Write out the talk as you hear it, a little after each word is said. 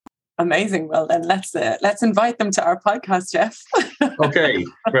Amazing. Well, then let's invite them to our podcast, Jeff. Okay,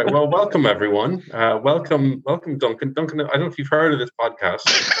 great. Well, welcome everyone. Welcome, Duncan. Duncan, I don't know if you've heard of this podcast.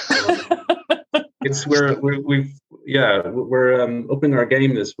 We're upping our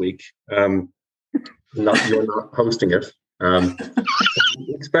game this week. You're not hosting it.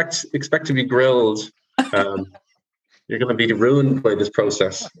 Expect to be grilled. You're going to be ruined by this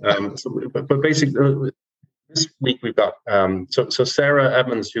process. But basically, this week we've got so Sarah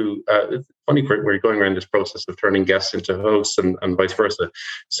Edmonds, who it's funny we're going around this process of turning guests into hosts and vice versa.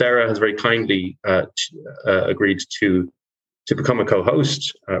 Sarah has very kindly agreed to become a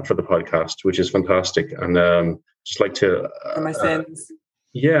co-host for the podcast, which is fantastic. And just like to for my sins.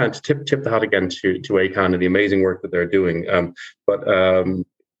 And to tip the hat again to ACAN and the amazing work that they're doing.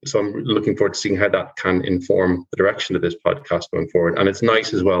 So I'm looking forward to seeing how that can inform the direction of this podcast going forward. And it's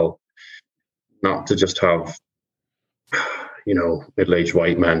nice as well not to just have, middle-aged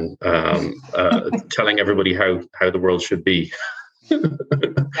white men telling everybody how the world should be. Yeah,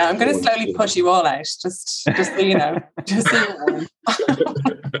 I'm going to slowly push you all out, just so you know. Just so you know.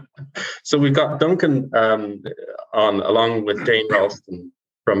 So we've got Duncan on, along with Dane Ralston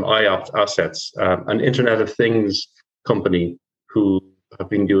from IoPT Assets, an Internet of Things company who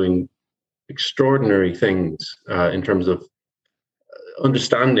have been doing extraordinary things in terms of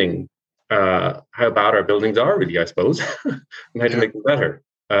understanding how bad our buildings are, really, I suppose, and how to make them better.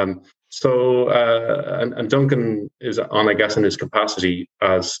 And Duncan is on, I guess, in his capacity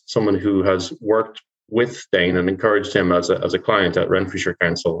as someone who has worked with Dane and encouraged him as a client at Renfrewshire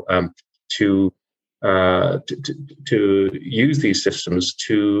Council to use these systems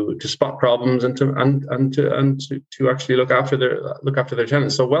to spot problems and to actually look after their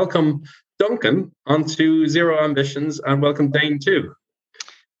tenants. So welcome, Duncan, onto Zero Ambitions, and welcome, Dane, too.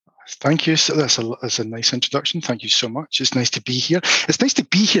 Thank you. So that's a nice introduction. Thank you so much. It's nice to be here. It's nice to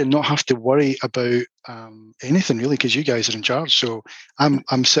be here and not have to worry about anything really, because you guys are in charge. So I'm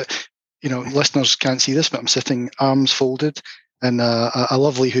listeners can't see this, but I'm sitting arms folded in a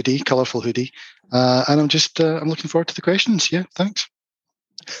lovely hoodie, colourful hoodie, and I'm looking forward to the questions. Yeah, thanks.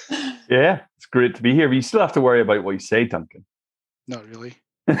 Yeah, it's great to be here. But you still have to worry about what you say, Duncan. Not really.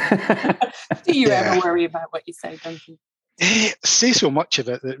 Do you ever worry about what you say, Duncan? Say so much of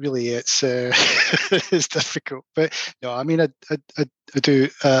it that really it's it's difficult. But no, I mean, I do.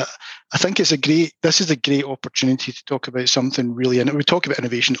 I think this is a great opportunity to talk about something really, and we talk about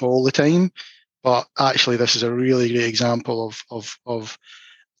innovation all the time, but actually this is a really great example of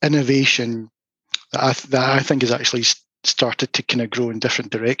innovation that I think has actually started to kind of grow in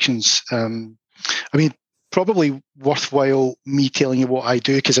different directions. I mean, probably worthwhile me telling you what I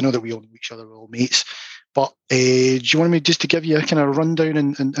do, because I know that we all know each other, we're all mates. But do you want me just to give you a kind of rundown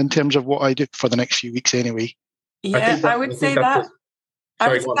in terms of what I do for the next few weeks anyway? Yeah, I would say that.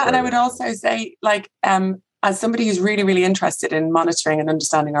 And I would also say, as somebody who's really, really interested in monitoring and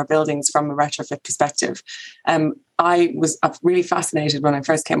understanding our buildings from a retrofit perspective, I was really fascinated when I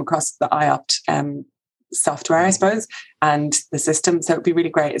first came across the IoPT software, I suppose, and the system. So it'd be really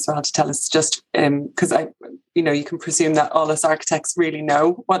great as well to tell us, just because you can presume that all us architects really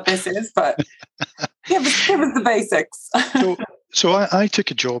know what this is, but give us the basics. So I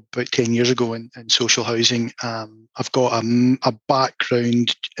took a job about 10 years ago in social housing. I've got a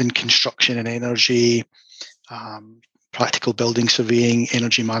background in construction and energy, practical building surveying,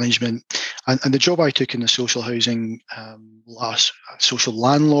 energy management, and the job I took in the social housing social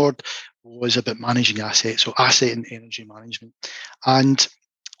landlord was about managing assets, so asset and energy management. And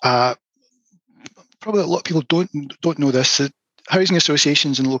probably a lot of people don't know this, that housing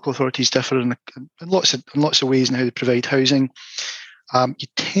associations and local authorities differ in lots of ways in how they provide housing. You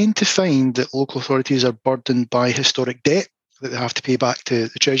tend to find that local authorities are burdened by historic debt that they have to pay back to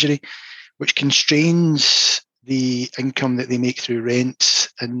the Treasury, which constrains the income that they make through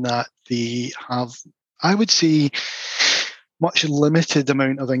rents, and that they have, I would say, much limited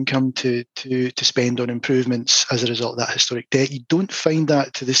amount of income to spend on improvements as a result of that historic debt. You don't find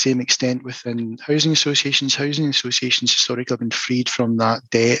that to the same extent within housing associations. Housing associations historically have been freed from that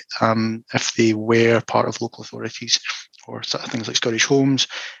debt if they were part of local authorities or sort of things like Scottish Homes.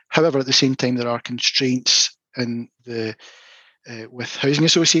 However, at the same time, there are constraints in with housing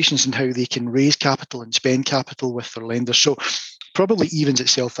associations and how they can raise capital and spend capital with their lenders. So probably evens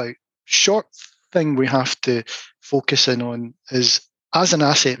itself out. Short thing we have to focus in on is, as an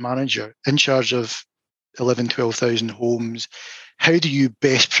asset manager in charge of 12,000 homes, how do you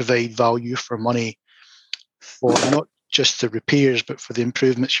best provide value for money for not just the repairs, but for the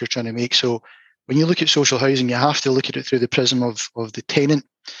improvements you're trying to make? So when you look at social housing, you have to look at it through the prism of the tenant.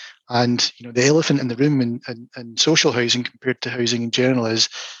 And the elephant in the room in social housing compared to housing in general is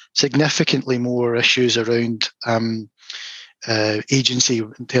significantly more issues around agency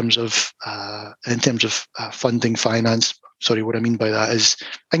in terms of funding, finance. Sorry, what I mean by that is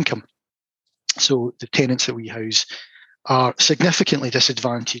income. So the tenants that we house are significantly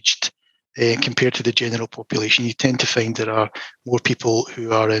disadvantaged compared to the general population. You tend to find there are more people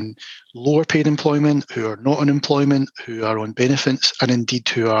who are in lower paid employment, who are not on employment, who are on benefits, and indeed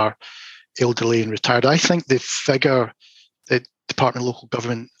who are elderly and retired. I think the figure that Department of Local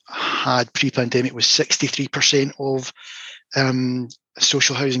Government had pre-pandemic was 63% of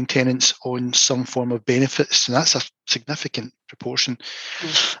social housing tenants on some form of benefits, and that's a significant proportion.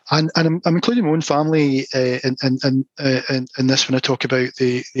 And I'm including my own family in this when I talk about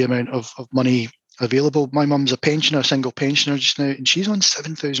the amount of money available. My mum's a pensioner, a single pensioner just now, and she's on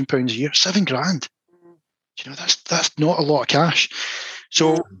 £7,000 a year, £7,000. That's not a lot of cash.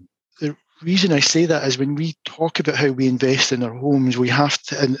 So the reason I say that is when we talk about how we invest in our homes, we have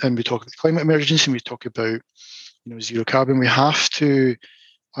to, and we talk about the climate emergency, and we talk about zero carbon, we have to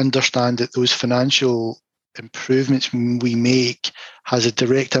understand that those financial improvements we make has a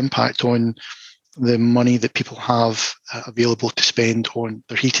direct impact on the money that people have available to spend on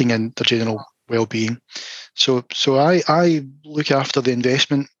their heating and their general well-being. So I look after the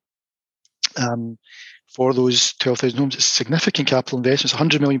investment for those 12,000 homes. It's a significant capital investment. It's a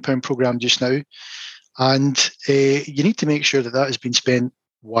 £100 million programme just now, and you need to make sure that has been spent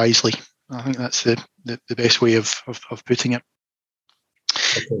wisely. I think that's the best way of putting it.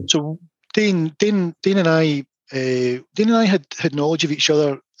 Okay. So Dane and I had knowledge of each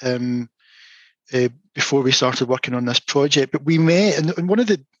other before we started working on this project, but we met, and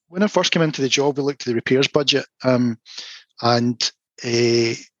when I first came into the job, we looked at the repairs budget, and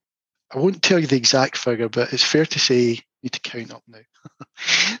I won't tell you the exact figure, but it's fair to say you need to count up now.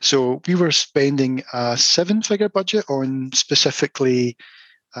 So we were spending a 7-figure budget on specifically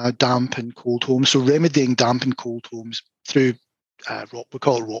damp and cold homes, so remedying damp and cold homes through we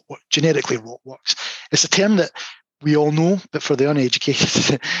call it rot, generically rot works. It's a term that we all know, but for the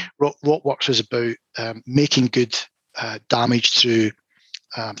uneducated, rot works is about making good damage through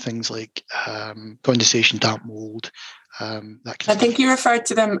things like condensation, damp mold. That kind of I think you referred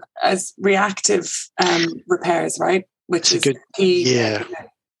to them as reactive repairs, right? Which is key. Yeah,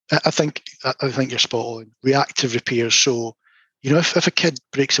 I think you're spot on. Reactive repairs. So, if a kid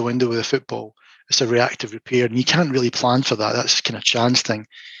breaks a window with a football, it's a reactive repair, and you can't really plan for that. That's kind of chance thing.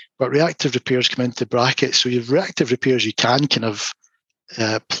 But reactive repairs come into brackets. So you have reactive repairs you can kind of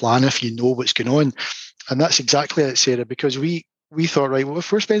plan if you know what's going on. And that's exactly it, Sarah, because we thought, right, well,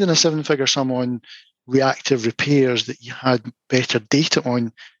 if we're spending a 7-figure sum on reactive repairs that you had better data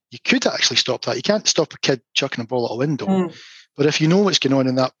on, you could actually stop that. You can't stop a kid chucking a ball at a window. But if you know what's going on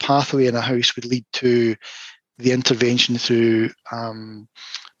in that pathway in a house would lead to the intervention through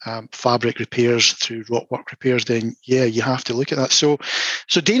fabric repairs, through rot work repairs, then you have to look at that. So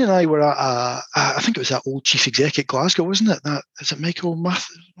Dane and I were at I think it was that old chief exec at Glasgow, wasn't it? Is it Michael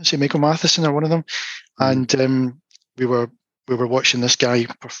Matheson or one of them? And we were watching this guy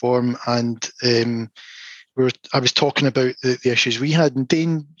perform, and I was talking about the issues we had. And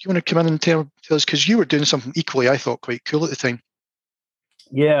Dane, you want to come in and tell us, because you were doing something equally, I thought, quite cool at the time.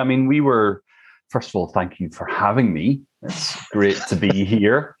 Yeah, I mean, we were. First of all, thank you for having me. It's great to be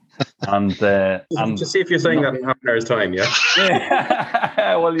here. And to see if you're saying that in half an hour's time,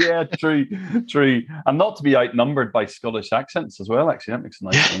 yeah? Well, yeah, true. And not to be outnumbered by Scottish accents as well, actually. That makes a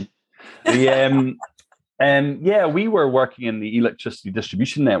nice thing. We were working in the electricity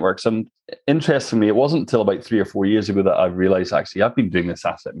distribution networks. And interestingly, it wasn't until about 3 or 4 years ago that I realised, actually, I've been doing this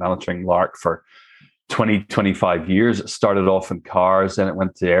asset monitoring lark for 20, 25 years. It started off in cars, then it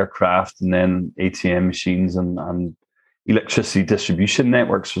went to aircraft, and then ATM machines and electricity distribution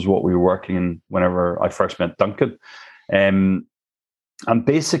networks was what we were working in whenever I first met Duncan. And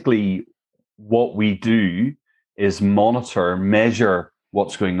basically what we do is monitor, measure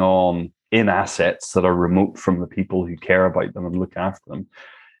what's going on in assets that are remote from the people who care about them and look after them,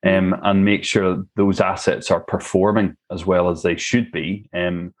 and make sure those assets are performing as well as they should be,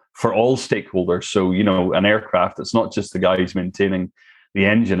 for all stakeholders. So, an aircraft, it's not just the guys maintaining the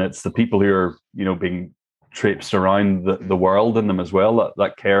engine, it's the people who are, being traipsed around the world in them as well,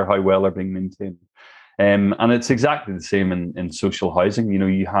 that care how well they're being maintained. And it's exactly the same in social housing.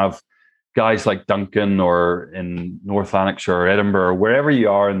 You have guys like Duncan, or in North Lanarkshire or Edinburgh, or wherever you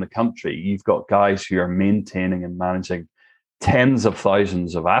are in the country, you've got guys who are maintaining and managing tens of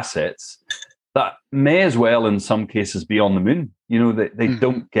thousands of assets that may as well, in some cases, be on the moon. They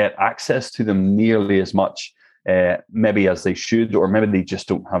don't get access to them nearly as much, maybe as they should, or maybe they just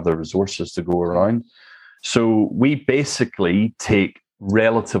don't have the resources to go around. So we basically take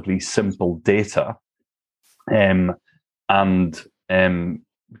relatively simple data and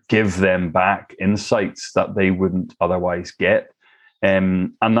give them back insights that they wouldn't otherwise get.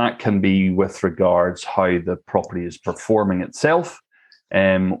 And that can be with regards how the property is performing itself,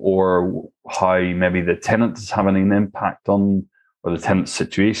 or how maybe the tenant is having an impact on, or the tenant's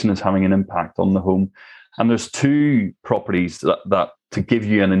situation is having an impact on the home. And there's two properties that to give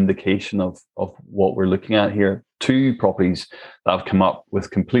you an indication of what we're looking at here, two properties that have come up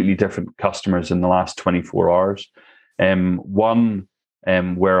with completely different customers in the last 24 hours. One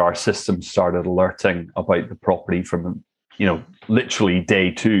where our system started alerting about the property from, literally day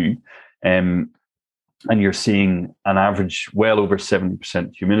two. And you're seeing an average well over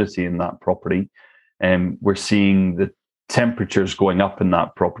 70% humidity in that property. And we're seeing the temperatures going up in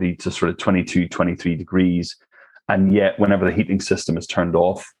that property to sort of 22, 23 degrees. And yet, whenever the heating system is turned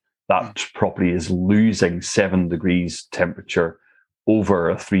off, that property is losing 7 degrees temperature over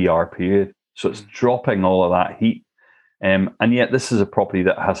a 3-hour period. So it's dropping all of that heat. And yet, this is a property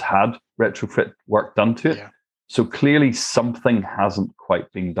that has had retrofit work done to it. Yeah. So clearly, something hasn't quite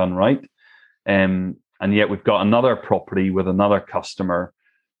been done right. And yet, we've got another property with another customer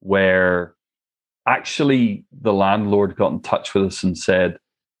where actually the landlord got in touch with us and said,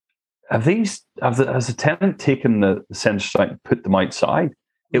 has the tenant taken the sensors out and put them outside?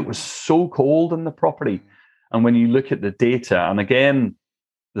 It was so cold in the property. And when you look at the data, and again,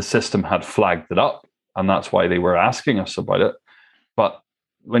 the system had flagged it up, and that's why they were asking us about it. But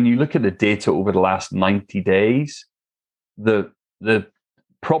when you look at the data over the last 90 days, the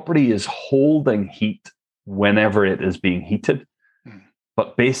property is holding heat whenever it is being heated.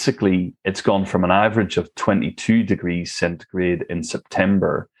 But basically, it's gone from an average of 22 degrees centigrade in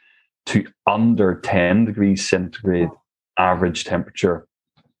September to under 10 degrees centigrade average temperature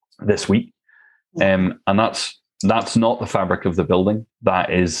this week. And that's not the fabric of the building.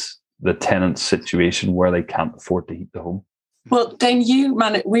 That is the tenant's situation where they can't afford to heat the home. Well, Dane,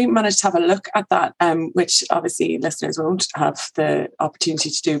 we managed to have a look at that, which obviously listeners won't have the opportunity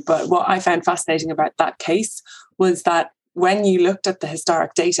to do. But what I found fascinating about that case was that when you looked at the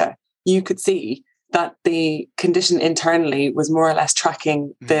historic data, you could see that the condition internally was more or less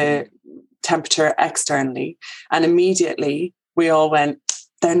tracking the temperature externally. And immediately we all went,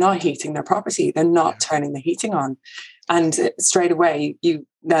 they're not heating their property. They're not turning the heating on. And straight away,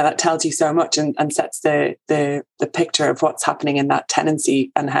 that tells you so much and sets the picture of what's happening in that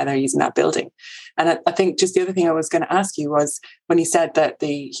tenancy and how they're using that building. And I think just the other thing I was going to ask you was when you said that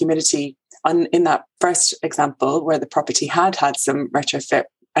the humidity in that first example where the property had some retrofit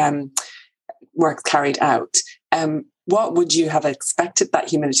works carried out, what would you have expected that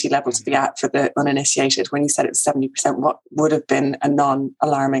humidity level to be at for the uninitiated? When you said it was 70%, what would have been a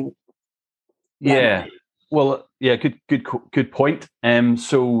non-alarming level? Yeah. Well, yeah, good point.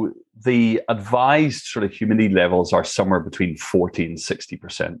 So the advised sort of humidity levels are somewhere between 40 and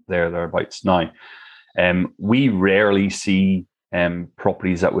 60%, thereabouts now. We rarely see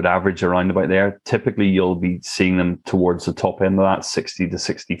properties that would average around about there. Typically, you'll be seeing them towards the top end of that, 60 to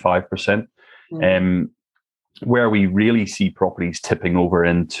 65%. Where we really see properties tipping over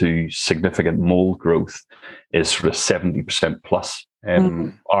into significant mold growth is sort of 70% plus.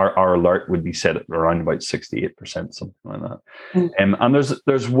 Our alert would be set at around about 68%, something like that. And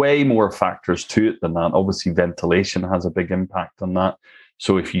there's way more factors to it than that. Obviously, ventilation has a big impact on that.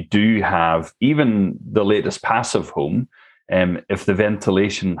 So if you do have even the latest passive home, if the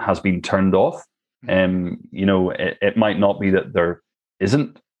ventilation has been turned off, it might not be that there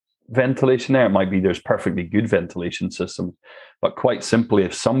isn't ventilation there. It might be there's perfectly good ventilation systems. But quite simply,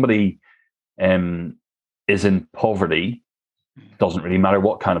 if somebody is in poverty, doesn't really matter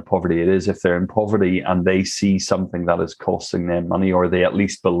what kind of poverty it is, if they're in poverty and they see something that is costing them money, or they at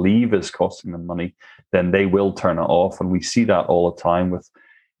least believe is costing them money, then they will turn it off. And we see that all the time with,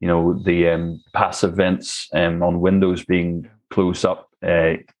 the passive vents on windows being closed up,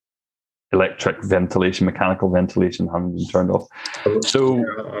 electric ventilation, mechanical ventilation having been turned off. So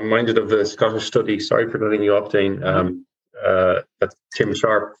I'm reminded of the Scottish study, sorry for letting you off, Dane, that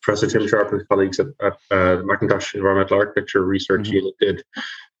Professor Tim Sharp and his colleagues at the Macintosh Environmental Architecture Research Unit did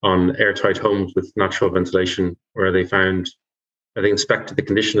on airtight homes with natural ventilation, where they inspected the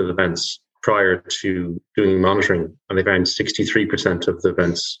condition of the vents prior to doing monitoring, and they found 63% of the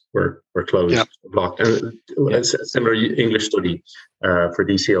vents were closed, blocked. And a similar English study for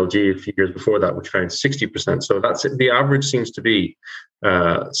DCLG a few years before that, which found 60%. So that's the average seems to be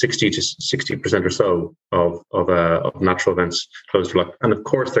 60 to 60% or so of natural vents closed or locked. And of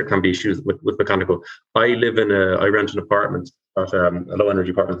course, there can be issues with mechanical. I rent an apartment, a low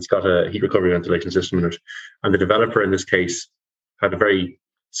energy apartment that's got a heat recovery ventilation system in it, and the developer in this case had a very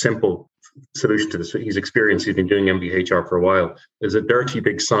simple solution to this. He's experienced, he's been doing MVHR for a while. There's a dirty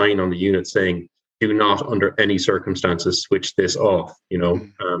big sign on the unit saying, do not under any circumstances switch this off,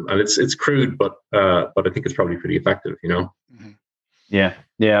 and it's crude, but I think it's probably pretty effective, Yeah.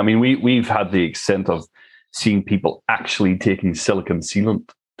 I mean, we've had the extent of seeing people actually taking silicon sealant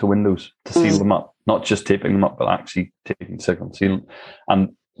to windows to seal them up, not just taping them up, but actually taking silicon sealant. And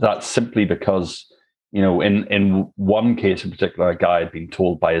that's simply because, in one case in particular, a guy had been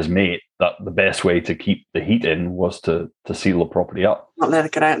told by his mate that the best way to keep the heat in was to seal the property up. Not let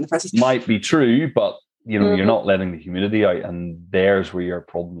it get out in the first. Might be true, but you're not letting the humidity out, and there's where your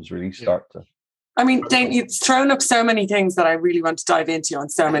problems really start to. I mean, Dane, you've thrown up so many things that I really want to dive into on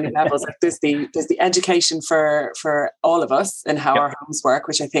so many levels. Like there's the education for all of us and how our homes work,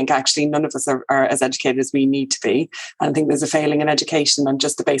 which I think actually none of us are as educated as we need to be. And I think there's a failing in education on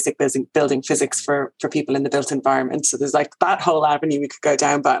just the basic building physics for people in the built environment. So there's like that whole avenue we could go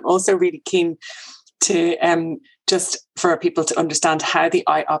down. But I'm also really keen to just for people to understand how the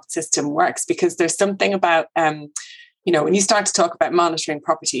IoPT system works, because there's something about when you start to talk about monitoring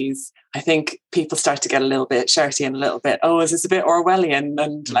properties, I think people start to get a little bit shirty and a little bit, is this a bit Orwellian?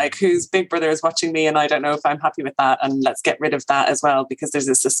 And like, whose big brother is watching me? And I don't know if I'm happy with that. And let's get rid of that as well, because there's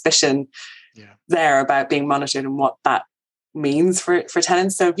a suspicion there about being monitored and what that means for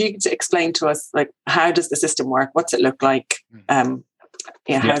tenants. So if you could explain to us, like, how does the system work? What's it look like? How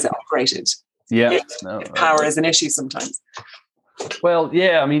is it operated? Yeah. If power is an issue sometimes. Well,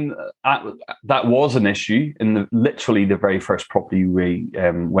 I mean, that was an issue in literally the very first property we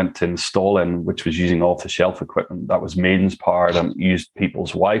went to install in, which was using off-the-shelf equipment that was mains powered and used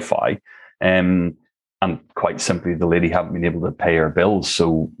people's Wi-Fi. And quite simply, the lady hadn't been able to pay her bills.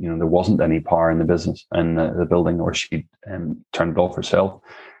 So, there wasn't any power in the business and the building, or she turned it off herself.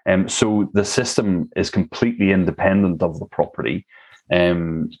 So the system is completely independent of the property.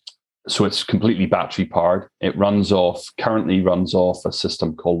 So it's completely battery powered. It currently runs off a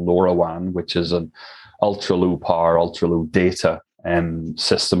system called LoRaWAN, which is an ultra low power, ultra low data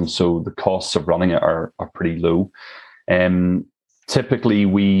system. So the costs of running it are pretty low. Typically,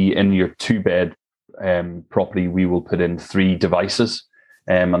 in your 2-bed property, we will put in 3 devices,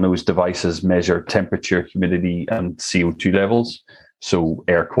 and those devices measure temperature, humidity, and CO2 levels. So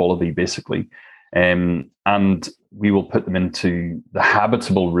air quality, basically. And we will put them into the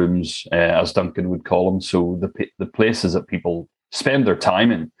habitable rooms, as Duncan would call them. So the places that people spend their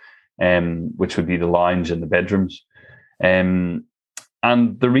time in, which would be the lounge and the bedrooms. And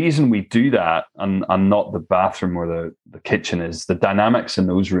the reason we do that, and not the bathroom or the kitchen, is the dynamics in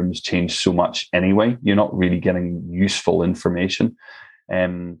those rooms change so much anyway. You're not really getting useful information.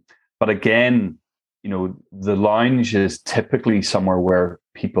 But again, the lounge is typically somewhere where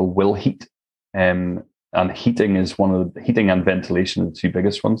people will heat. And heating is heating and ventilation are the 2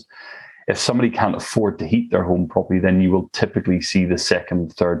 biggest ones. If somebody can't afford to heat their home properly, then you will typically see the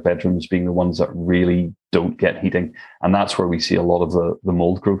 2nd, 3rd bedrooms being the ones that really don't get heating. And that's where we see a lot of the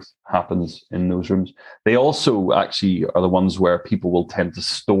mold growth happens in those rooms. They also actually are the ones where people will tend to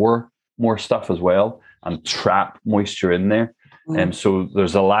store more stuff as well and trap moisture in there. So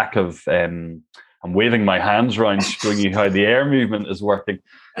there's a lack of, I'm waving my hands around, showing you how the air movement is working.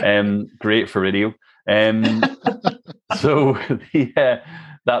 Great for radio. So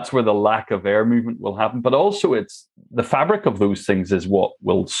that's where the lack of air movement will happen. But also it's the fabric of those things is what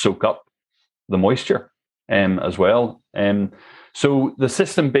will soak up the moisture as well. So the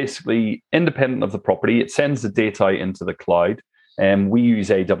system basically, independent of the property, it sends the data out into the cloud. We use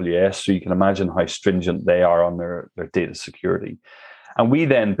AWS, so you can imagine how stringent they are on their data security. And we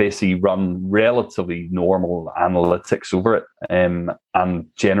then basically run relatively normal analytics over it and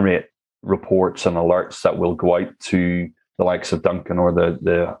generate reports and alerts that will go out to the likes of Duncan or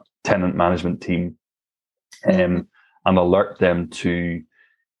the tenant management team and alert them to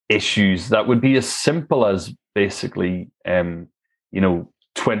issues that would be as simple as basically,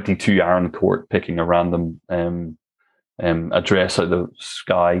 22 Aaron Court picking a random address out of the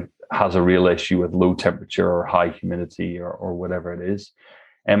sky has a real issue with low temperature or high humidity or whatever it is.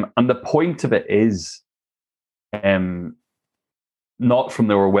 And the point of it is not from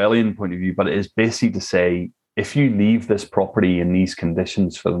the Orwellian point of view, but it is basically to say, if you leave this property in these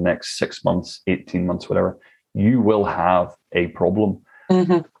conditions for the next 6 months, 18 months, whatever, you will have a problem.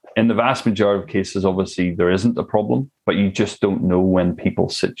 In the vast majority of cases, obviously, there isn't a problem, but you just don't know when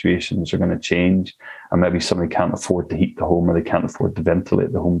people's situations are going to change. And maybe somebody can't afford to heat the home or they can't afford to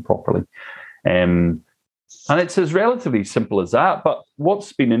ventilate the home properly. And it's as relatively simple as that. But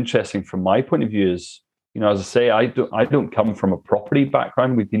what's been interesting from my point of view is, as I say, I don't come from a property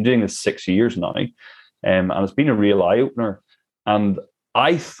background. We've been doing this 6 years now. And it's been a real eye-opener And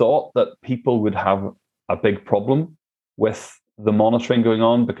I thought that people would have a big problem with the monitoring going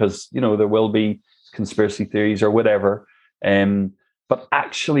on because, there will be conspiracy theories or whatever. But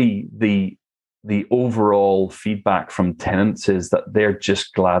actually, the overall feedback from tenants is that they're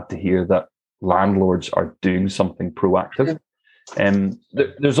just glad to hear that landlords are doing something proactive. And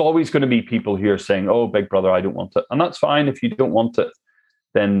there's always going to be people here saying, "Oh, Big Brother, I don't want it," and that's fine. If you don't want it,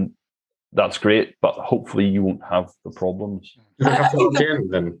 then that's great. But hopefully, you won't have the problems. Do they have to opt in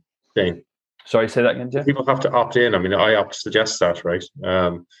then, Dane? Sorry, say that again, Jeff. People have to opt in. I mean, IoPT suggests that, right?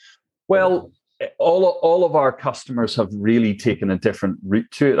 Well, all of our customers have really taken a different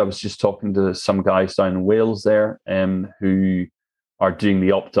route to it. I was just talking to some guys down in Wales there, who are doing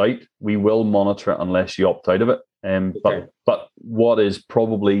the opt out. We will monitor it unless you opt out of it. But what is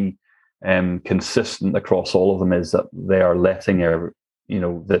probably consistent across all of them is that they are letting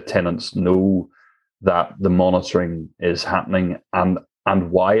the tenants know that the monitoring is happening and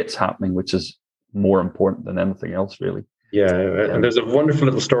why it's happening, which is more important than anything else, really. Yeah, and there's a wonderful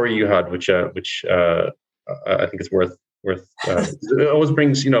little story you had, which I think is worth. It always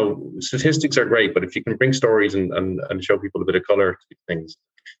brings, statistics are great, but if you can bring stories and show people a bit of color to things.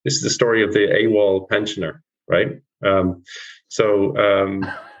 This is the story of the AWOL pensioner, right? If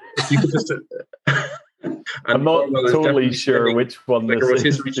you could just. I'm not totally sure which one this is.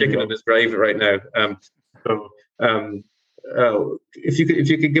 Rotisserie chicken in his grave right now. If you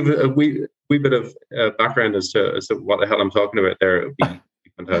could give a wee bit of background as to what the hell I'm talking about there, it would be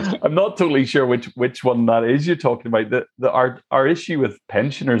fantastic. I'm not totally sure which one that is you're talking about. Our issue with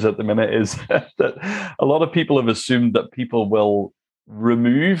pensioners at the minute is that a lot of people have assumed that people will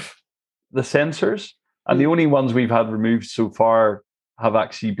remove the sensors, and the only ones we've had removed so far have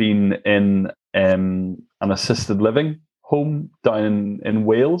actually been in an assisted living home down in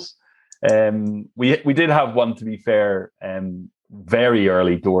Wales. We did have one, to be fair, very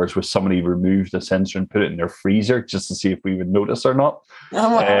early doors where somebody removed a sensor and put it in their freezer just to see if we would notice or not.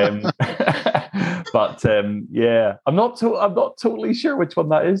 But I'm not totally sure which one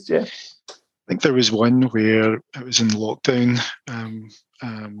that is, Jeff. I think there was one where it was in lockdown,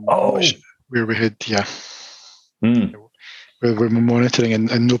 where we had where we were monitoring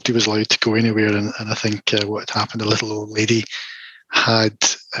and nobody was allowed to go anywhere, and I think what had happened, a little old lady had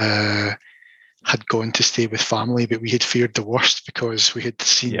gone to stay with family, but we had feared the worst because we had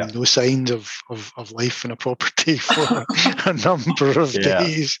seen no signs of life in a property for a number of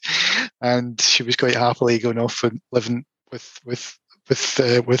days, and she was quite happily going off and living with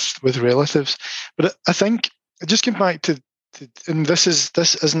relatives. But I think I just came back to and this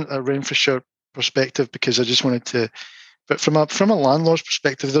isn't a Renfrewshire perspective, because I just wanted to, but from a landlord's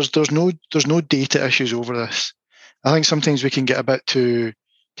perspective, there's no data issues over this. I think sometimes we can get a bit too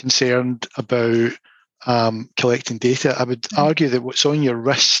concerned about collecting data. I would argue that what's on your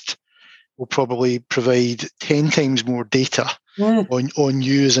wrist will probably provide 10 times more data on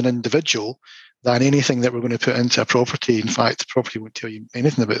you as an individual than anything that we're going to put into a property. In fact, the property won't tell you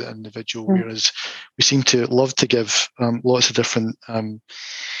anything about the individual, whereas we seem to love to give lots of different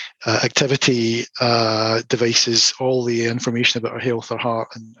activity devices all the information about our health, our heart,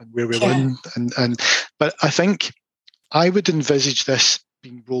 and where we live. But I think I would envisage this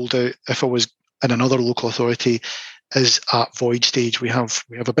being rolled out, if I was in another local authority, is at void stage. We have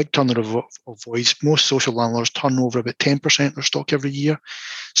a big turnover of voids. Most social landlords turn over about 10% of their stock every year.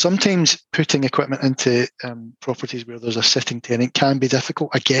 Sometimes putting equipment into properties where there's a sitting tenant can be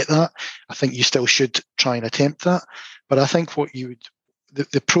difficult. I get that. I think you still should try and attempt that. But I think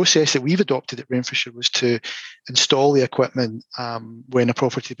the process that we've adopted at Renfrewshire was to install the equipment when a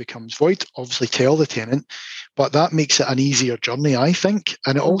property becomes void, obviously tell the tenant, but that makes it an easier journey, I think.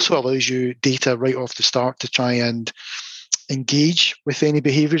 And it also allows you data right off the start to try and engage with any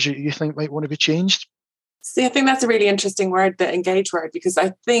behaviours that you think might want to be changed. See, I think that's a really interesting word, the engage word, because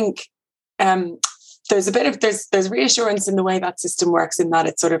I think there's reassurance in the way that system works, in that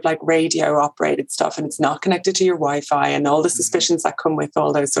it's sort of like radio operated stuff and it's not connected to your Wi-Fi, and all the suspicions that come with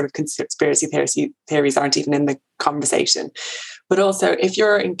all those sort of conspiracy theories aren't even in the conversation. But also, if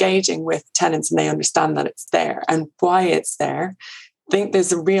you're engaging with tenants and they understand that it's there and why it's there, I think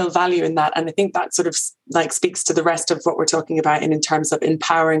there's a real value in that. And I think that sort of like speaks to the rest of what we're talking about in terms of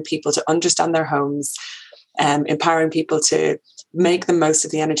empowering people to understand their homes, empowering people to make the most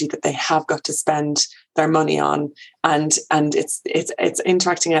of the energy that they have got to spend their money on, and it's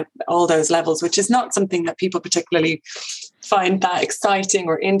interacting at all those levels, which is not something that people particularly find that exciting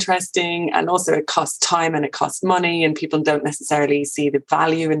or interesting. And also it costs time and it costs money, and people don't necessarily see the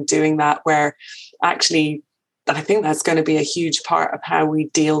value in doing that, where actually I think that's going to be a huge part of how we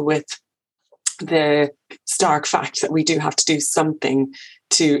deal with the stark fact that we do have to do something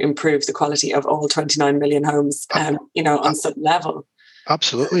to improve the quality of all 29 million homes, on some level.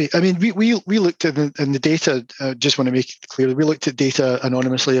 Absolutely. I mean, we looked at in the data, just want to make it clear, we looked at data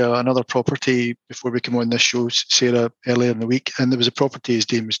anonymously, another property before we came on this show, Sarah, earlier in the week, and there was a property, as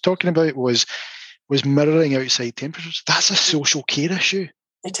Dane was talking about, was mirroring outside temperatures. That's a social care issue.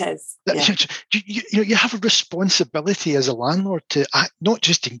 It is. You have a responsibility as a landlord to not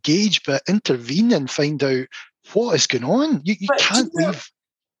just engage, but intervene and find out what is going on. You can't leave.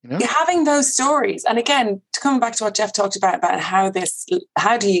 Having those stories, and again, coming back to what Jeff talked about how does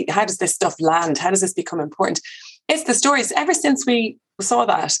this stuff land? How does this become important? It's the stories. Ever since we saw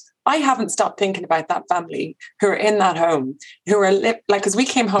that, I haven't stopped thinking about that family who are in that home, who are because we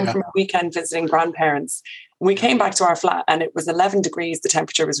came home from a weekend visiting grandparents. We came back to our flat and it was 11 degrees, the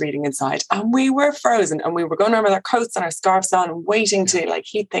temperature was reading inside, and we were frozen, and we were going around with our coats and our scarves on and waiting to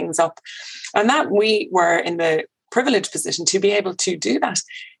heat things up. And that we were in the privileged position to be able to do that.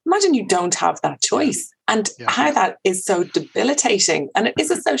 Imagine you don't have that choice, and how that is so debilitating. And it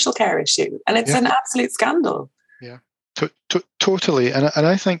is a social care issue, and it's an absolute scandal. Yeah, totally. And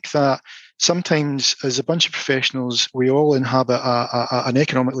I think that sometimes as a bunch of professionals, we all inhabit an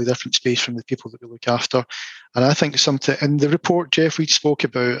economically different space from the people that we look after. And I think in the report, Jeff, we spoke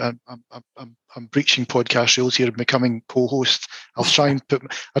about, I'm breaching podcast rules here, becoming co-host. I'll try and put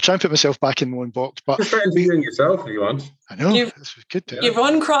myself back in my own box. But just try and do it yourself if you want. I know. This was good. You've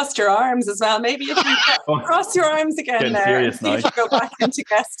uncrossed your arms as well. Maybe if you cross your arms again there, and see if you go back into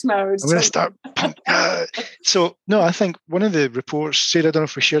guest mode. I'm going to start. So no, I think one of the reports, Sarah, I don't know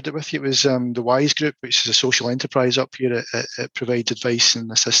if we shared it with you, it was the WISE group, which is a social enterprise up here. It provides advice and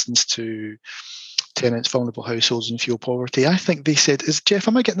assistance to tenants, vulnerable households and fuel poverty. I think they said, Jeff,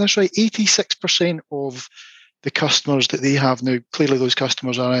 am I getting this right? 86% of the customers that they have now, clearly those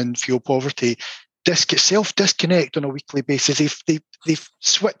customers are in fuel poverty, self-disconnect on a weekly basis. They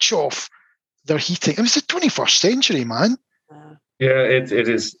switch off their heating. I mean, it's the 21st century, man. Yeah, it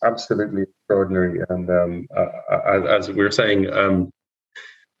is absolutely extraordinary. And as we were saying,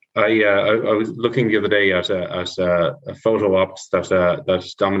 I was looking the other day at a photo ops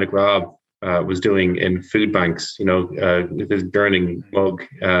that Dominic Raab was doing in food banks, with his burning mug,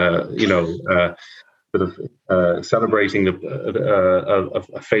 sort of celebrating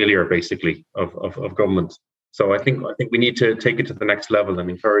a failure, basically, of government. So I think we need to take it to the next level and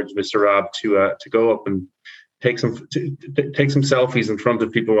encourage Mr. Raab to go up and take some selfies in front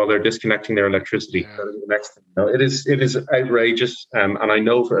of people while they're disconnecting their electricity. Yeah. The next thing, it is outrageous, and I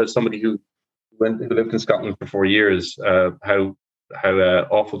know as somebody who lived in Scotland for 4 years, how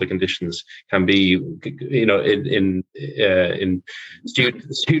awful the conditions can be. In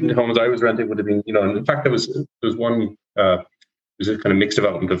student homes I was renting would have been, and in fact there was one. It was a kind of mixed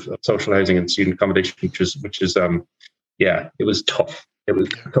development of social housing and student accommodation, which is it was tough. It was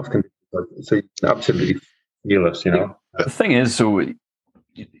tough conditions. So you can absolutely feel it, But the thing is, so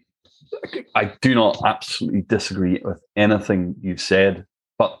I do not absolutely disagree with anything you've said,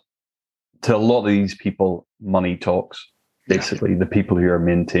 but to a lot of these people, money talks. Basically, the people who are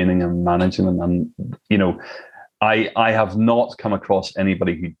maintaining and managing them, and I have not come across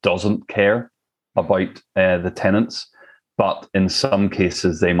anybody who doesn't care about the tenants. But in some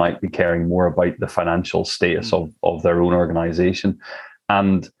cases, they might be caring more about the financial status of their own organisation.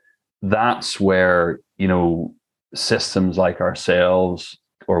 And that's where, systems like ourselves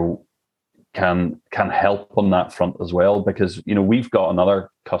can help on that front as well. Because, we've got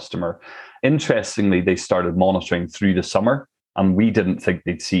another customer. Interestingly, they started monitoring through the summer, and we didn't think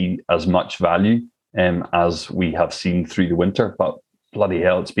they'd see as much value as we have seen through the winter. But bloody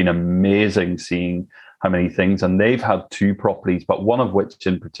hell, it's been amazing seeing how many things. And they've had 2 properties, but one of which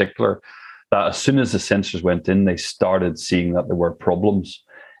in particular, that as soon as the sensors went in, they started seeing that there were problems.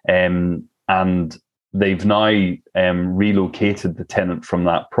 And they've now relocated the tenant from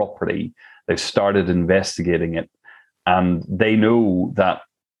that property. They've started investigating it. And they know that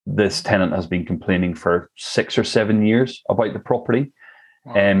this tenant has been complaining for 6 or 7 years about the property.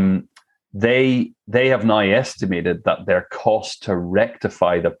 Wow. They have now estimated that their cost to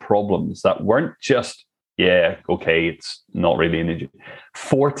rectify the problems that weren't just, it's not really an issue,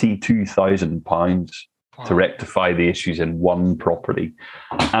 £42,000 to rectify the issues in one property.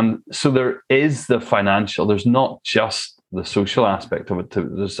 And so there is the financial, there's not just the social aspect of it,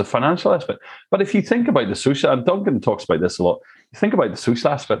 there's the financial aspect. But if you think about the social, and Duncan talks about this a lot, you think about the social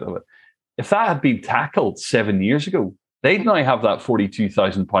aspect of it, if that had been tackled 7 years ago, they'd now have that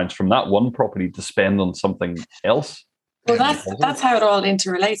 £42,000 from that one property to spend on something else. Well, that's how it all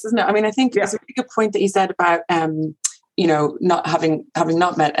interrelates, isn't it? I mean, I think it's a really good point that you said about, not having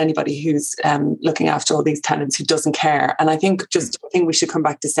not met anybody who's looking after all these tenants who doesn't care. And I think we should come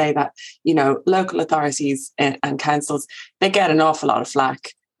back to say that, local authorities and councils, they get an awful lot of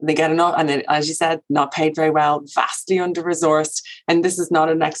flack. They get enough, and then, as you said, not paid very well, vastly under-resourced. And this is not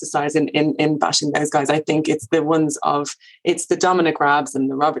an exercise in bashing those guys. I think it's the Dominic Raabs and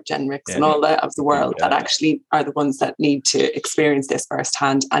the Robert Jenricks and all that of the world that actually are the ones that need to experience this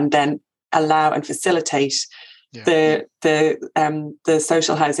firsthand, and then allow and facilitate the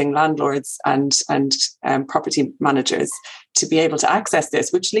social housing landlords and property managers to be able to access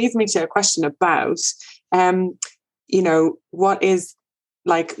this. Which leads me to a question about,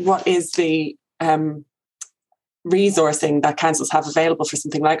 what is the resourcing that councils have available for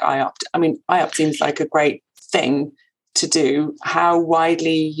something like IoPT? I mean, IoPT seems like a great thing to do. How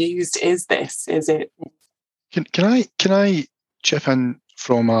widely used is this? Is it? Can I chip in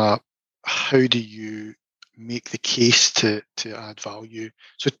from how do you make the case to add value?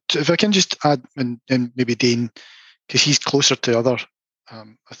 So if I can just add, and maybe Dane, because he's closer to other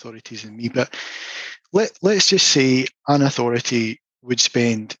authorities than me, but let's just say an authority would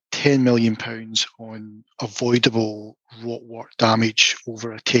spend £10 million on avoidable rotwork damage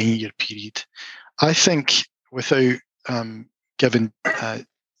over a 10-year period. I think, without giving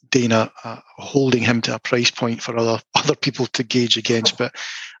Dana holding him to a price point for other people to gauge against, but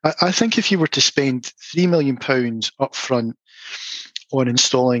I think if you were to spend £3 million up front on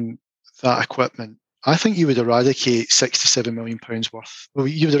installing that equipment, I think you would eradicate £6 to £7 million worth. Well,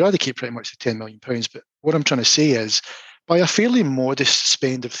 you would eradicate pretty much the £10 million, but what I'm trying to say is, by a fairly modest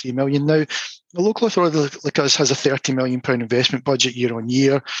spend of £3 million now, a local authority like us has a £30 million investment budget year on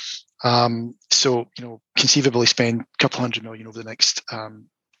year. So, conceivably spend a couple $100 million over the next 10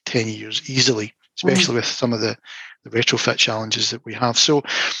 years easily, especially with some of the retrofit challenges that we have. So,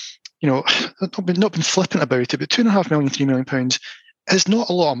 not been flippant about it, but £2.5 million, £3 million is not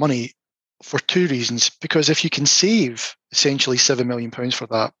a lot of money for two reasons. Because if you can save essentially £7 million for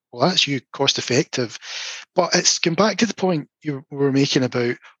that, well, that's you cost effective. But it's going back to the point you were making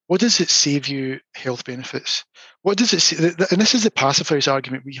about, what does it save you health benefits? What does it say? And this is the Passive House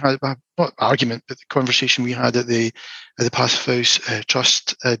argument we had, not argument, but the conversation we had at the Passive House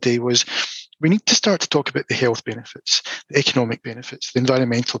Trust Day was, we need to start to talk about the health benefits, the economic benefits, the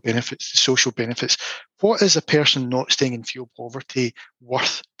environmental benefits, the social benefits. What is a person not staying in fuel poverty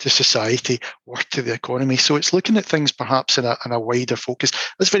worth to society, worth to the economy? So it's looking at things perhaps in a wider focus.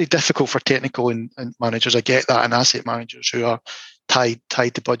 It's very difficult for technical and managers, I get that, and asset managers who are tied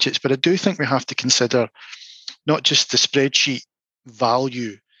to budgets. But I do think we have to consider not just the spreadsheet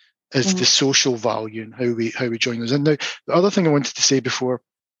value as the social value and how we join those in. Now, the other thing I wanted to say before,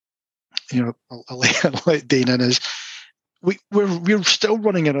 I'll let Dane in, is we're still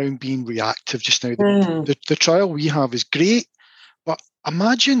running around being reactive just now. The trial we have is great, but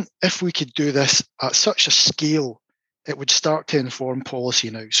imagine if we could do this at such a scale, it would start to inform policy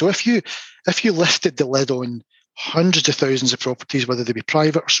now. So if you lifted the lid on hundreds of thousands of properties, whether they be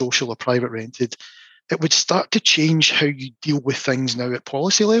private or social or private rented, it would start to change how you deal with things now at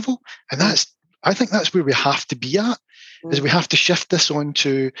policy level. And I think that's where we have to be at, is we have to shift this on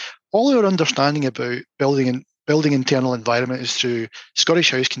to all our understanding about building internal environment is through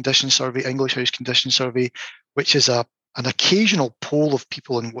Scottish House Condition Survey, English House Condition Survey, which is an occasional poll of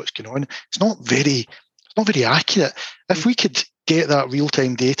people and what's going on. It's not very accurate. If we could get that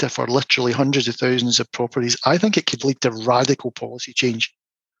real-time data for literally hundreds of thousands of properties, I think it could lead to radical policy change.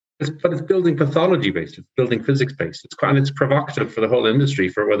 But it's building pathology based, it's building physics based. It's provocative for the whole industry,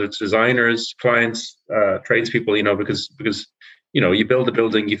 for whether it's designers, clients, tradespeople. Because you build a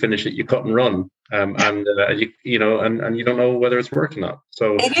building, you finish it, you cut and run, and you don't know whether it's working or not.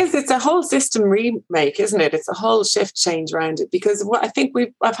 So it is. It's a whole system remake, isn't it? It's a whole shift change around it. Because what I think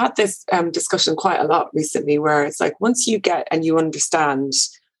I've had this discussion quite a lot recently, where it's like, once you get and you understand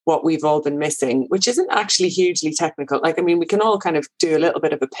what we've all been missing, which isn't actually hugely technical. Like, I mean, we can all kind of do a little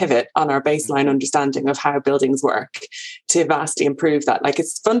bit of a pivot on our baseline understanding of how buildings work to vastly improve that. Like,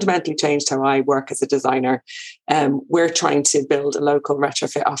 it's fundamentally changed how I work as a designer. We're trying to build a local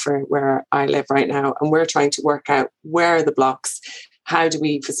retrofit offer where I live right now, and we're trying to work out where are the blocks. How do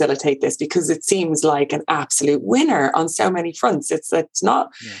we facilitate this? Because it seems like an absolute winner on so many fronts. It's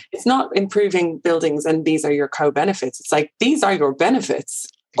not improving buildings and these are your co-benefits. It's like, these are your benefits.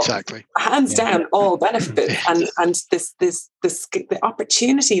 Exactly. Hands down, all benefits. And this the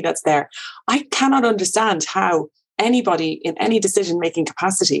opportunity that's there. I cannot understand how anybody in any decision-making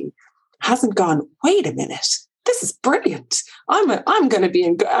capacity hasn't gone, wait a minute, this is brilliant. I'm going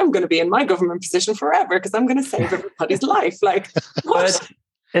to be in my government position forever because I'm going to save everybody's life. Like, what?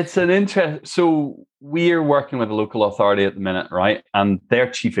 It's an interest. So we're working with a local authority at the minute, right? And their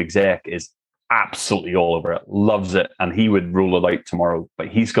chief exec is absolutely all over it, loves it, and he would roll it out tomorrow. But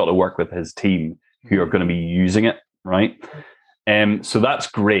he's got to work with his team who are going to be using it, right? So that's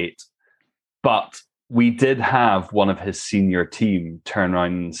great. But we did have one of his senior team turn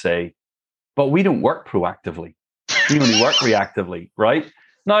around and say, "But we don't work proactively. We only work reactively," right?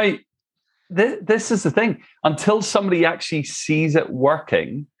 Now, this is the thing. Until somebody actually sees it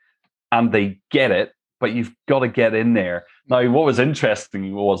working and they get it, but you've got to get in there. Now, what was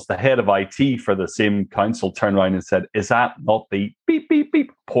interesting was the head of IT for the same council turned around and said, "Is that not the beep, beep,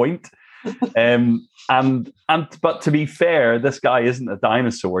 beep point?" But to be fair, this guy isn't a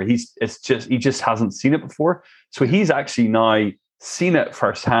dinosaur. He just hasn't seen it before. So he's actually now seen it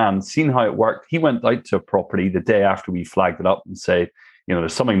firsthand, seen how it worked. He went out to a property the day after we flagged it up and said,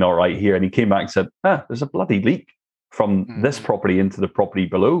 there's something not right here. And he came back and said, there's a bloody leak from this property into the property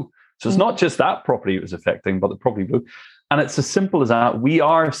below. So it's not just that property it was affecting, but the property below. And it's as simple as that. We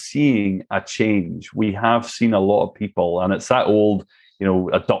are seeing a change. We have seen a lot of people, and it's that old,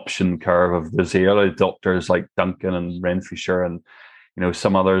 adoption curve of those early adopters like Duncan and Renfrewshire and,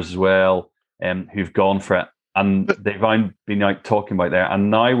 some others as well, who've gone for it. And they've been out talking about there.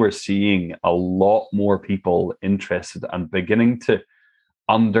 And now we're seeing a lot more people interested and beginning to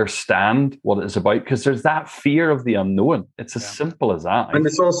understand what it's about, because there's that fear of the unknown. It's as simple as that. And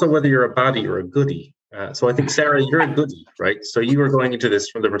it's also whether you're a baddie or a goodie. So I think, Sarah, you're a goodie, right? So you are going into this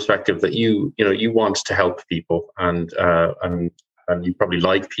from the perspective that you want to help people and you probably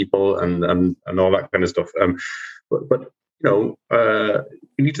like people and all that kind of stuff. But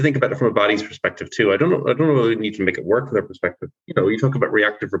you need to think about it from a baddie's perspective too. I don't know whether we need to make it work from their perspective. You talk about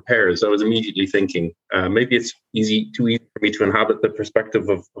reactive repairs. I was immediately thinking maybe it's too easy for me to inhabit the perspective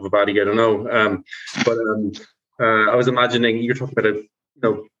of a baddie. I don't know. I was imagining you're talking about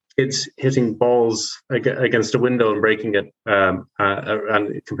kids hitting balls against a window and breaking it, and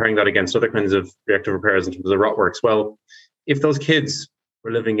comparing that against other kinds of reactive repairs in terms of rotworks. Well, if those kids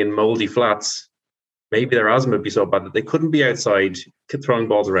were living in moldy flats, maybe their asthma would be so bad that they couldn't be outside throwing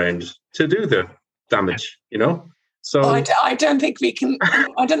balls around to do the damage. So I don't think we can.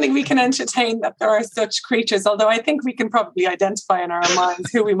 I don't think we can entertain that there are such creatures. Although I think we can probably identify in our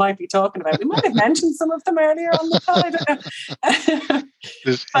minds who we might be talking about. We might have mentioned some of them earlier on the call. I don't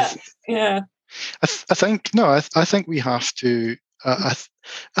know. But, yeah, I think we have to. I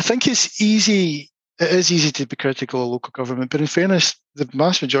think it's easy. It is easy to be critical of local government, but in fairness, the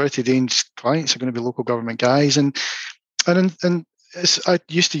vast majority of Dane's clients are going to be local government guys, and I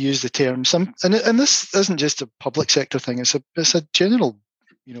used to use the term and this isn't just a public sector thing. It's a general,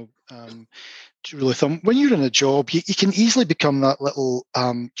 rule of thumb. When you're in a job, you can easily become that little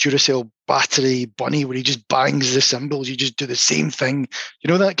Duracell battery bunny where he just bangs the cymbals. You just do the same thing.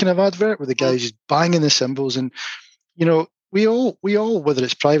 That kind of advert where the guy's just banging the cymbals, and we all, whether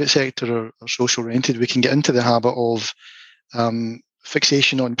it's private sector or social rented, we can get into the habit of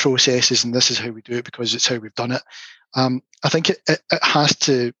fixation on processes, and this is how we do it because it's how we've done it. I think it has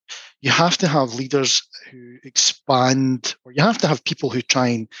to. You have to have leaders who expand, or you have to have people who try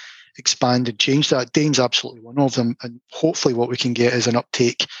and expand and change that. Dane's absolutely one of them, and hopefully, what we can get is an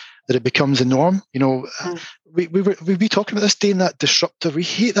uptake that it becomes a norm. We've been talking about this, Dane. That disruptive. We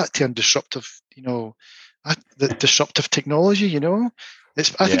hate that term, disruptive. The disruptive technology.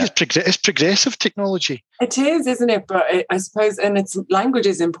 I think it's progressive technology. It is, isn't it? But I suppose, and its language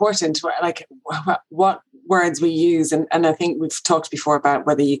is important. Like what words we use, and I think we've talked before about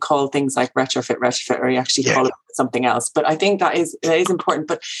whether you call things like retrofit, or you actually call it something else. But I think that is important.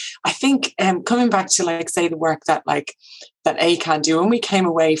 But I think coming back to say the work that ACAN do, when we came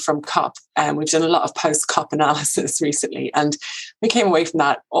away from COP, and we've done a lot of post-COP analysis recently, and we came away from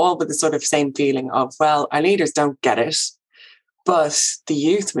that all with the sort of same feeling of, well, our leaders don't get it, but the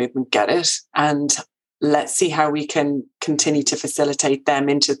youth movement get it, and let's see how we can continue to facilitate them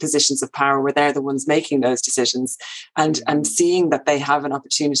into positions of power where they're the ones making those decisions, and seeing that they have an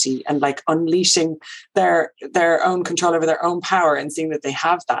opportunity, and unleashing their own control over their own power, and seeing that they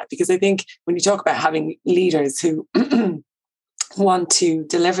have that. Because I think when you talk about having leaders who want to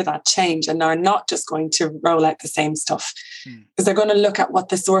deliver that change and are not just going to roll out the same stuff, because they're going to look at what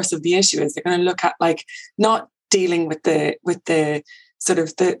the source of the issue is. They're going to look at not dealing with the sort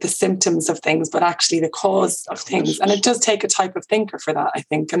of the symptoms of things, but actually the cause of things. And it does take a type of thinker for that, I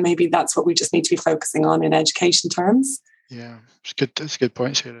think. And maybe that's what we just need to be focusing on in education terms. Yeah, it's good. That's a good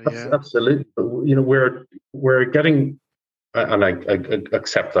point, Sarah. Yeah, absolutely. We're getting, and I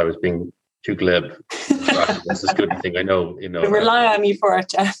accept I was being too glib. This is a good thing. I know. We rely on you for it,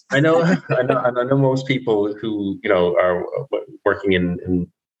 Jeff. I know, and I know most people who are working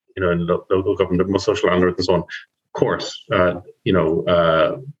in in local government, most social landlords and so on, of course, would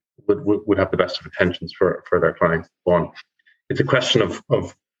have the best of intentions for their clients. On, it's a question of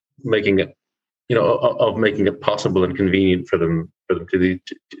making it, of making it possible and convenient for them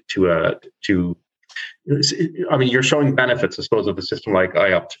to. I mean, you're showing benefits, I suppose, of a system like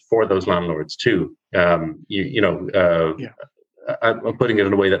IoPT for those landlords too. I'm putting it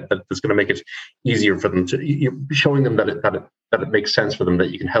in a way that's going to make it easier for them. You're showing them that it makes sense for them,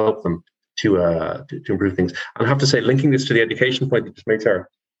 that you can help them to improve things. And I have to say, linking this to the education point that just made, Sarah, I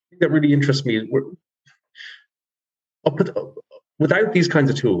think that really interests me. Without these kinds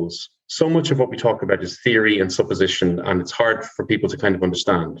of tools, so much of what we talk about is theory and supposition, and it's hard for people to kind of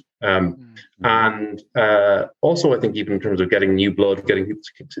understand. And also, I think even in terms of getting new blood, getting people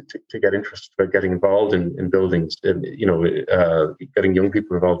to get interested about getting involved in buildings, getting young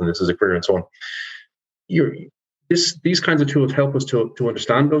people involved in this as a career and so on. These kinds of tools help us to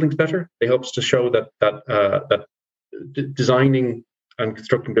understand buildings better. They help us to show that designing and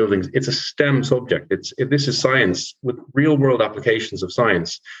constructing buildings, it's a STEM subject. This is science with real world applications of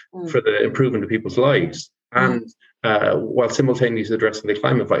science for the improvement of people's lives, and while simultaneously addressing the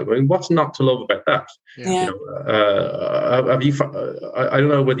climate fight. I mean, what's not to love about that? Yeah. Have you? I don't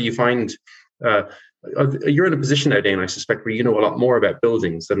know whether you find. You're in a position now, Dane, I suspect, where you know a lot more about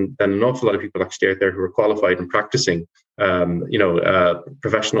buildings than an awful lot of people actually out there who are qualified and practicing,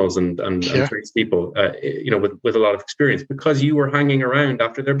 professionals and tradespeople, with a lot of experience, because you were hanging around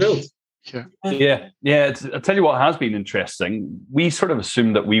after they're built. Yeah. I'll tell you what has been interesting. We sort of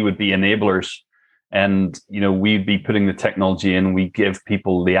assumed that we would be enablers, and we'd be putting the technology in. We give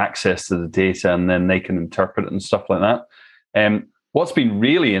people the access to the data, and then they can interpret it and stuff like that. What's been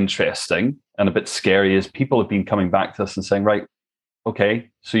really interesting and a bit scary is people have been coming back to us and saying, right, okay,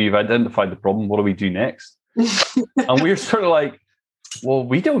 so you've identified the problem. What do we do next? And we're sort of like, well,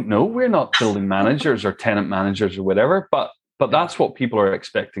 we don't know. We're not building managers or tenant managers or whatever, but that's what people are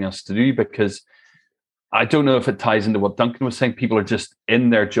expecting us to do, because I don't know if it ties into what Duncan was saying. People are just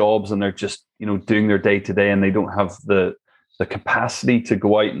in their jobs and they're just, doing their day to day, and they don't have the capacity to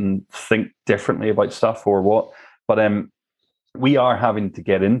go out and think differently about stuff or what. But we are having to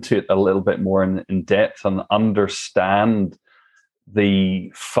get into it a little bit more in depth and understand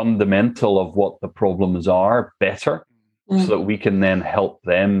the fundamental of what the problems are better, so that we can then help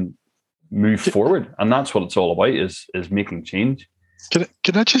them move forward. And that's what it's all about, is making change.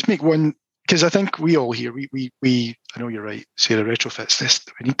 Can I just make one, because I think we all here, we I know you're right, Sarah, retrofits this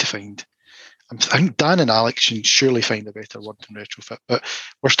that we need to find. I think Dan and Alex can surely find a better word than retrofit, but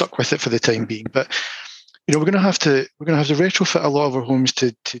we're stuck with it for the time being. But we're going to have to retrofit a lot of our homes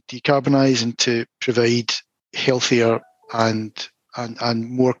to decarbonize and to provide healthier and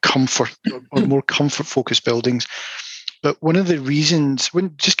more comfort, or more comfort focused buildings. But one of the reasons,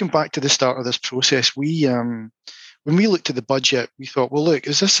 just going back to the start of this process, when we looked at the budget, we thought, well, look,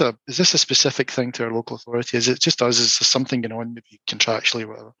 is this a specific thing to our local authority? Is it just us? Is there something going on, maybe contractually or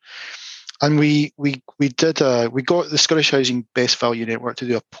whatever? And we got the Scottish Housing Best Value Network to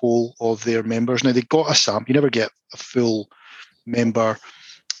do a poll of their members. Now, they got a sample. You never get a full member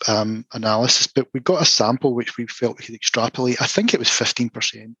analysis, but we got a sample which we felt we could extrapolate. I think it was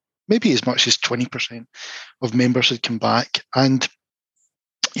 15%, maybe as much as 20% of members had come back. And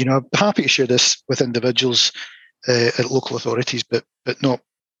I'm happy to share this with individuals at local authorities, but not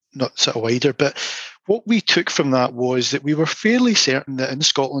sort of wider. But what we took from that was that we were fairly certain that in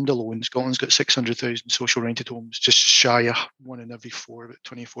Scotland alone, Scotland's got 600,000 social rented homes, just shy of 1 in every 4, about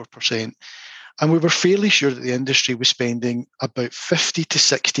 24%. And we were fairly sure that the industry was spending about 50 to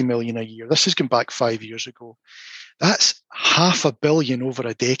 60 million a year. This has gone back 5 years ago. That's $500 million over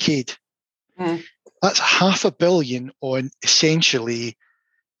a decade. That's $500 million on essentially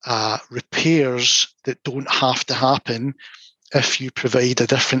repairs that don't have to happen if you provide a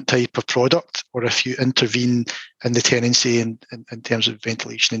different type of product, or if you intervene in the tenancy in terms of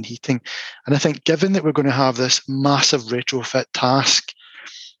ventilation and heating. And I think, given that we're going to have this massive retrofit task,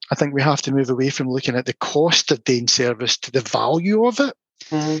 I think we have to move away from looking at the cost of Dane service to the value of it.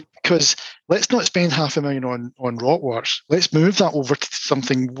 Because let's not spend $500,000 on rotworks. Let's move that over to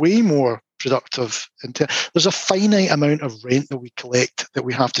something way more productive. There's a finite amount of rent that we collect that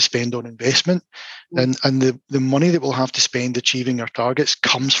we have to spend on investment, and the money that we'll have to spend achieving our targets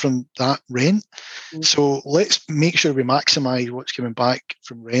comes from that rent. So let's make sure we maximise what's coming back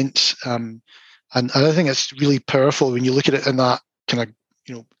from rents. And I think it's really powerful when you look at it in that kind of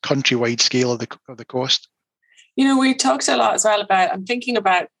countrywide scale of the cost. We talked a lot as well about, I'm thinking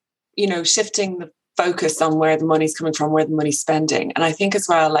about, shifting the focus on where the money's coming from, where the money's spending. And I think as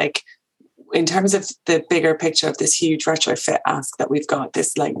well, like, in terms of the bigger picture of this huge retrofit ask that we've got,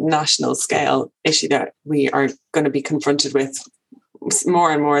 this like national scale issue that we are going to be confronted with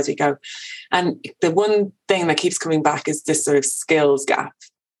more and more as we go. And the one thing that keeps coming back is this sort of skills gap,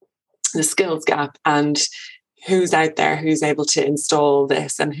 and who's out there who's able to install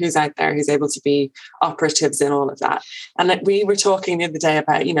this, and who's out there who's able to be operatives in all of that. And we were talking the other day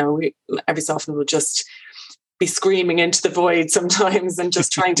about, we every so often we'll just be screaming into the void sometimes and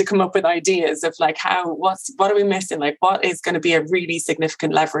just trying to come up with ideas of like what are we missing? Like, what is going to be a really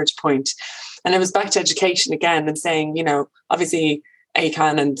significant leverage point? And it was back to education again and saying, obviously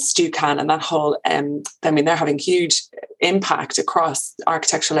ACAN and StuCan and that whole, they're having huge impact across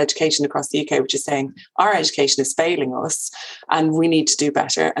architectural education across the UK, which is saying our education is failing us and we need to do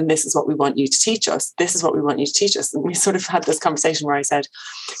better. And this is what we want you to teach us. This is what we want you to teach us. And we sort of had this conversation where I said,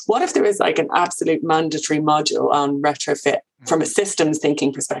 what if there is like an absolute mandatory module on retrofit from a systems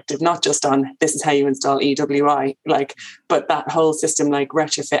thinking perspective, not just on this is how you install EWI, but that whole system, like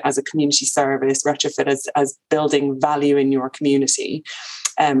retrofit as a community service, retrofit as building value in your community,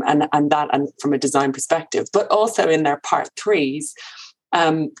 and from a design perspective, but also in their part threes,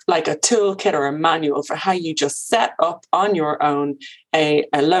 like a toolkit or a manual for how you just set up on your own a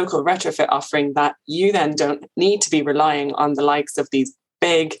local retrofit offering that you then don't need to be relying on the likes of these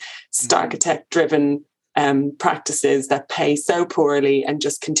big architect driven practices that pay so poorly and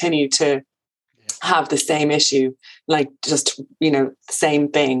just continue to have the same issue, like just, the same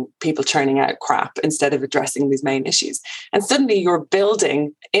thing, people churning out crap instead of addressing these main issues. And suddenly you're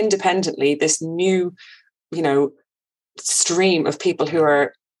building independently this new, stream of people who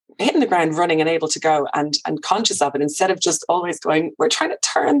are hitting the ground running and able to go and conscious of it, instead of just always going, we're trying to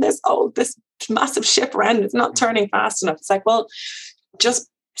turn this massive ship around. It's not turning fast enough. It's like, well, just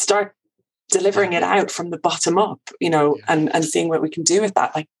start delivering it out from the bottom up, and seeing what we can do with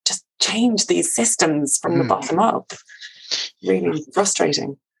that. Like, just change these systems from the bottom up. Really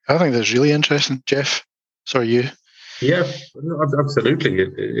frustrating. I think that's really interesting. Jeff, sorry, you. Yeah, no, absolutely.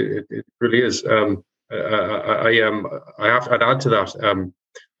 It really is. I'd add to that.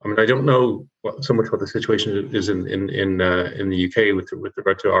 I don't know so much what the situation is in the UK with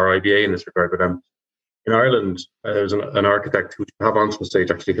regard to our IBA in this regard, but in Ireland, there's an architect who we have on some stage,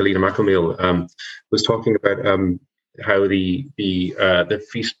 actually, Helena McElmeal, was talking about how the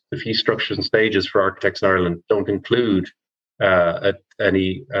fee structures and stages for architects in Ireland don't include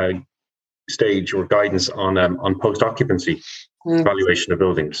any stage or guidance on post occupancy evaluation of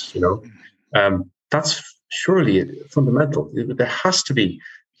buildings. That's surely fundamental. There has to be,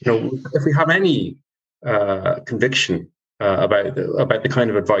 if we have any conviction about the kind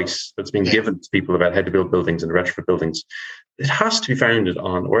of advice that's being given to people about how to build buildings and retrofit buildings, it has to be founded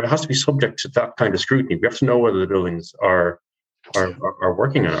on, or it has to be subject to that kind of scrutiny. We have to know whether the buildings are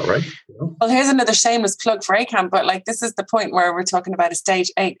working or not, right? Well, here's another shameless plug for ACAM, but this is the point where we're talking about a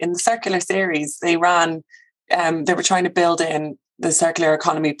stage 8 in the circular series. They ran, they were trying to build in the circular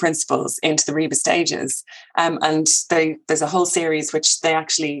economy principles into the REBA stages. And there's a whole series which they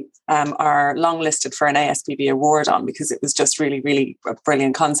actually are longlisted for an ASPB award on, because it was just really, really a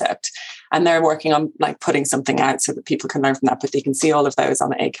brilliant concept. And they're working on putting something out so that people can learn from that. But you can see all of those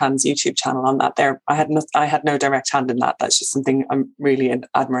on ACAN's YouTube channel on that. There, I had no direct hand in that. That's just something I'm really in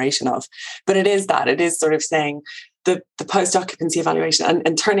admiration of. But it is sort of saying the post-occupancy evaluation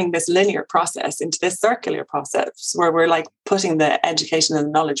and turning this linear process into this circular process where we're putting the education and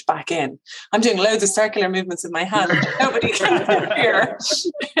the knowledge back in. I'm doing loads of circular movements with my hands. Nobody can hear.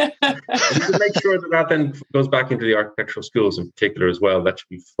 You can make sure that then goes back into the architectural schools in particular as well. That should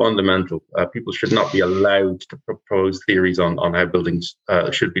be fundamental. People should not be allowed to propose theories on how buildings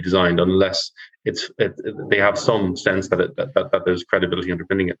should be designed unless they have some sense that there's credibility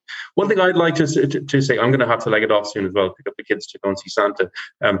underpinning it. One thing I'd like to say, I'm going to have to leg it off soon as well, pick up the kids to go and see Santa.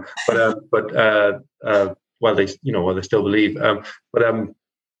 While they still believe.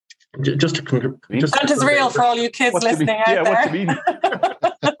 Just Santa's real for all you kids listening out there. What do you mean?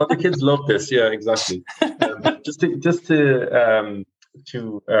 Well, the kids love this. Yeah, exactly. Just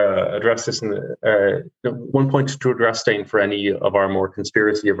to address this, one point to address, Dane, for any of our more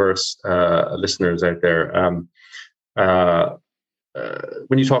conspiracy averse listeners out there.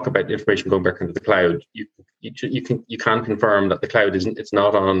 When you talk about information going back into the cloud, you can confirm that the cloud it's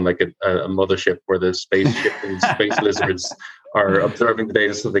not on a mothership where the spaceship and space lizards are observing the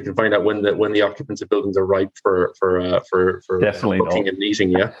data so they can find out when the occupants of buildings are ripe for definitely cooking not. and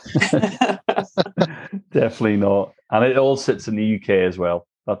eating. Yeah, definitely not. And it all sits in the UK as well.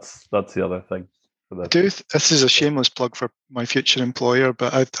 That's the other thing. This is a shameless plug for my future employer,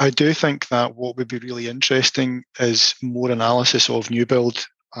 but I do think that what would be really interesting is more analysis of new build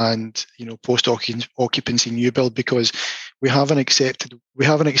and post occupancy new build, because we have an accepted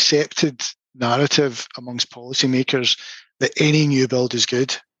narrative amongst policymakers that any new build is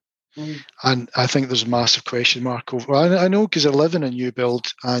good. And I think there's a massive question mark over. I know, because I live in a new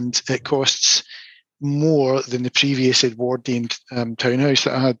build and it costs more than the previous Edwardian townhouse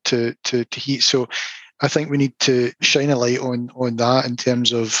that I had to heat. So I think we need to shine a light on that in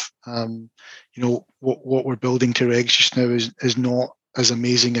terms of what we're building to regs just now is not as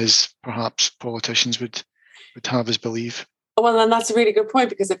amazing as perhaps politicians would have us believe. Well, and that's a really good point,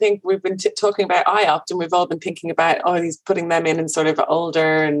 because I think we've been talking about IoPT, and we've all been thinking about, he's putting them in sort of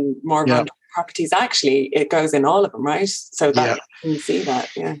older and more random properties. Actually, it goes in all of them, right? So that you can see that,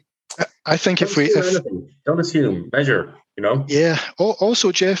 I think don't assume, measure, Yeah.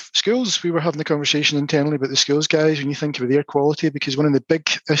 Also, Jeff, schools, we were having a conversation internally about the schools guys when you think about air quality, because one of the big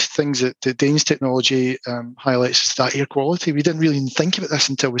things that Dane's technology highlights is that air quality. We didn't really even think about this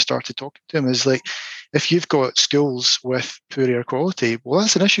until we started talking to him. Is like, if you've got schools with poor air quality, well,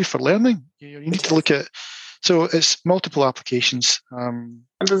 that's an issue for learning. You need to look at, so it's multiple applications. And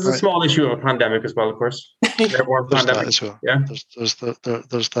there's a small issue of a pandemic as well, of course. There's that as well. Yeah. There's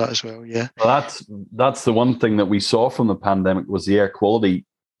that as well. Yeah. Well, that's the one thing that we saw from the pandemic was the air quality.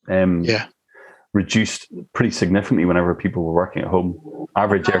 Reduced pretty significantly whenever people were working at home.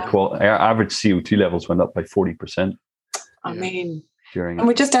 Average average CO2 levels went up by 40%. I mean, and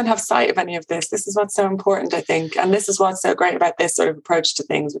we just don't have sight of any of this. This is what's so important, I think, and this is what's so great about this sort of approach to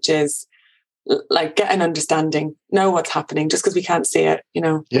things, which is like get an understanding, know what's happening. Just because we can't see it, we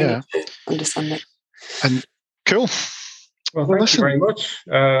need to understand it. And cool. Well, thank you very much.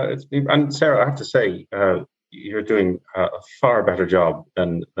 And Sarah, I have to say, you're doing a far better job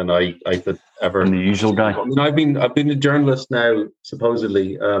than I could ever. And the usual guy. I mean, I've been a journalist now,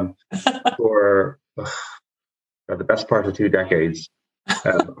 supposedly, for the best part of 2 decades,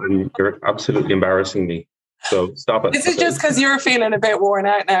 and you're absolutely embarrassing me. So stop it. This is just because you're feeling a bit worn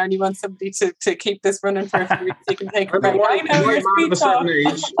out now, and you want somebody to keep this running for a few weeks. You can take a break. White man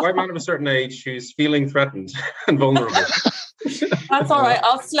of a certain age who's feeling threatened and vulnerable. That's all right.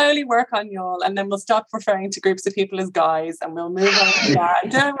 I'll slowly work on y'all, and then we'll stop referring to groups of people as guys, and we'll move on to that.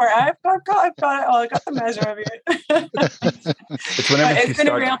 And don't worry, I've got it all. I've got the measure of you. It's been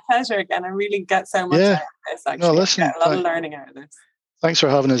a real pleasure again. I really get so much out of this. Actually, I get a lot of learning out of this. Thanks for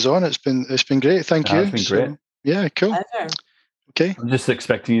having us on. It's been great. Thank you. It's been great. Yeah, cool. Okay. I'm just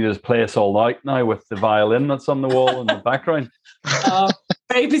expecting you to play us all out now with the violin that's on the wall in the background.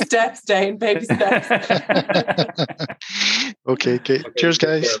 Baby steps, Dane. Baby steps. Okay. Cheers,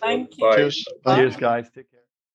 guys. Thank you. Cheers. Cheers, guys. Take care.